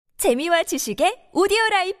재미와 지식의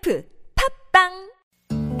오디오라이프 팝빵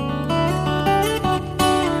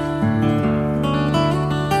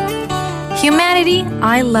Humanity,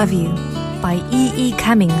 I Love You by E.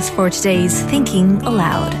 Cummings for today's Thinking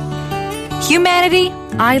Aloud. Humanity,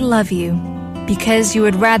 I love you because you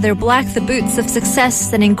would rather black the boots of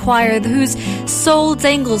success than inquire whose soul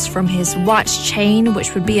dangles from his watch chain,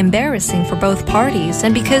 which would be embarrassing for both parties,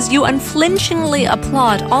 and because you unflinchingly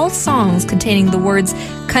applaud all songs containing the words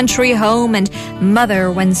country home and mother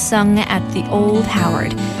when sung at the Old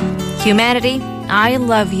Howard. Humanity, I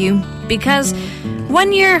love you because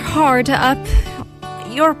when you're hard up,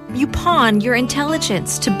 you pawn your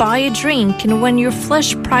intelligence to buy a drink, and when your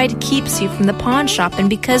flesh pride keeps you from the pawn shop, and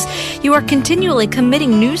because you are continually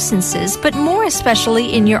committing nuisances, but more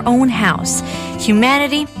especially in your own house.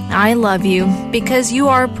 Humanity, I love you because you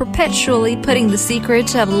are perpetually putting the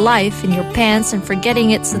secret of life in your pants and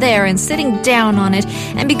forgetting it's there and sitting down on it,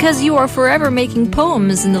 and because you are forever making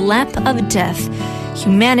poems in the lap of death.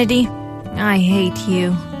 Humanity, I hate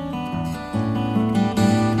you.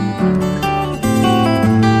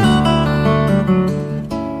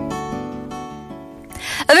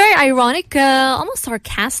 A very ironic, almost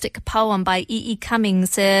sarcastic poem by E.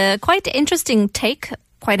 Cummings. Quite interesting take,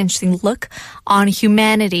 quite interesting look on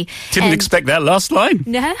humanity. Didn't expect that last line.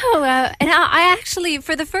 No, and I actually,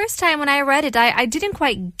 for the first time when I read it, I didn't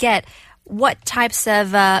quite get what types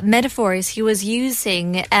of metaphors he was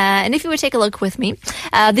using. And if you would take a look with me,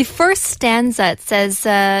 the first stanza says,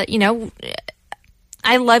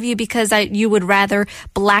 I love you because you would rather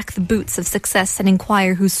black the boots of success than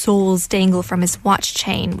inquire whose souls dangle from his watch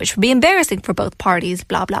chain, which would be embarrassing for both parties,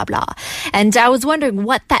 blah, blah, blah. And I was wondering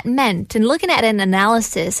what that meant. And looking at an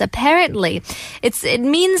analysis, apparently it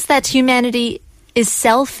means that humanity is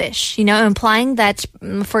selfish, implying that,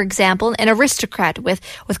 for example, an aristocrat with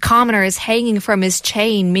commoners hanging from his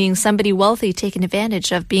chain, meaning somebody wealthy taking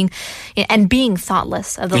advantage of being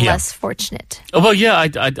thoughtless of the less fortunate. Oh, well, yeah,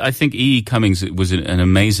 I think E. Cummings was an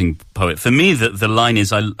amazing poet. For me, the line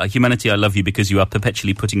is, humanity, I love you because you are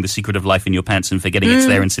perpetually putting the secret of life in your pants and forgetting it's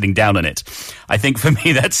there and sitting down on it. I think for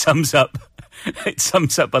me that sums up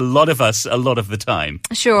a lot of us a lot of the time.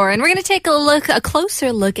 Sure, and we're going to take a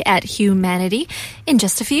closer look at humanity in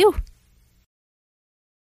just a few.